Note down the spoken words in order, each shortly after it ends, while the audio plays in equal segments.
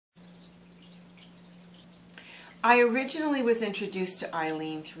I originally was introduced to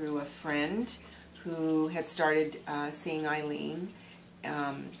Eileen through a friend who had started seeing Eileen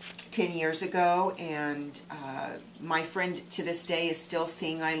 10 years ago, and my friend to this day is still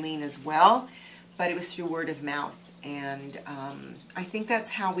seeing Eileen as well, but it was through word of mouth, and I think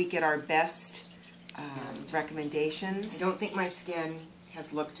that's how we get our best recommendations. I don't think my skin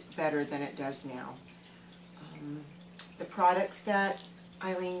has looked better than it does now. The products that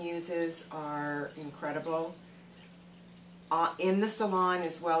Eileen uses are incredible. In the salon,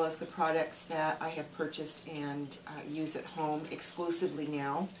 as well as the products that I have purchased and use at home exclusively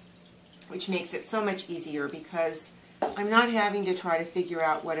now, which makes it so much easier because I'm not having to try to figure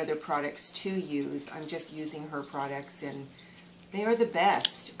out what other products to use. I'm just using her products, and they are the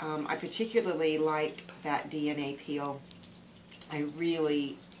best. I particularly like that DNA peel. I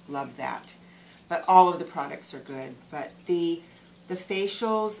really love that. But all of the products are good. But the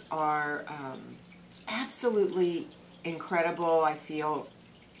facials are absolutely incredible. I feel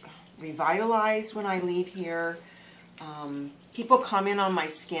revitalized when I leave here. People comment on my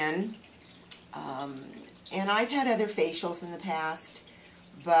skin, and I've had other facials in the past,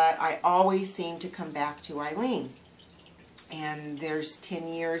 but I always seem to come back to Eileen. And there's 10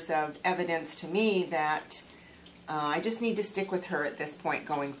 years of evidence to me that I just need to stick with her at this point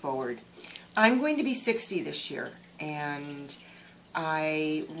going forward. I'm going to be 60 this year, and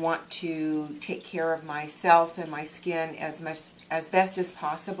I want to take care of myself and my skin as best as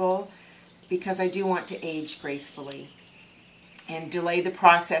possible, because I do want to age gracefully and delay the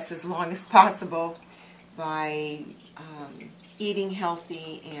process as long as possible by eating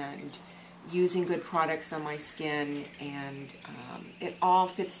healthy and using good products on my skin, and it all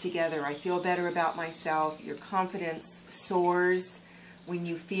fits together. I feel better about myself. Your confidence soars when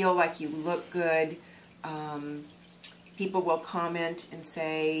you feel like you look good. People will comment and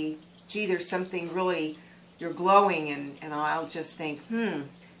say, gee, there's something really, you're glowing, and I'll just think,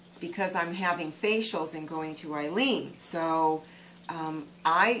 it's because I'm having facials and going to Eileen. So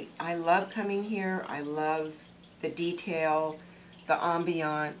I love coming here. I love the detail, the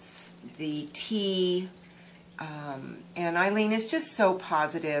ambiance, the tea, and Eileen is just so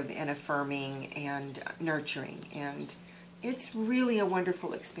positive and affirming and nurturing, and it's really a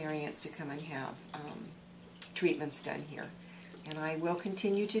wonderful experience to come and have treatments done here, and I will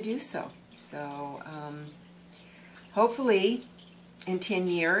continue to do so. So hopefully in 10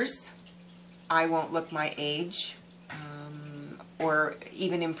 years I won't look my age, or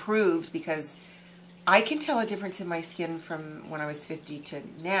even improved, because I can tell a difference in my skin from when I was 50 to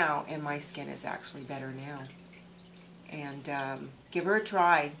now, and my skin is actually better now. And give her a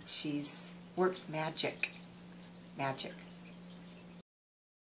try. She's works magic. Magic.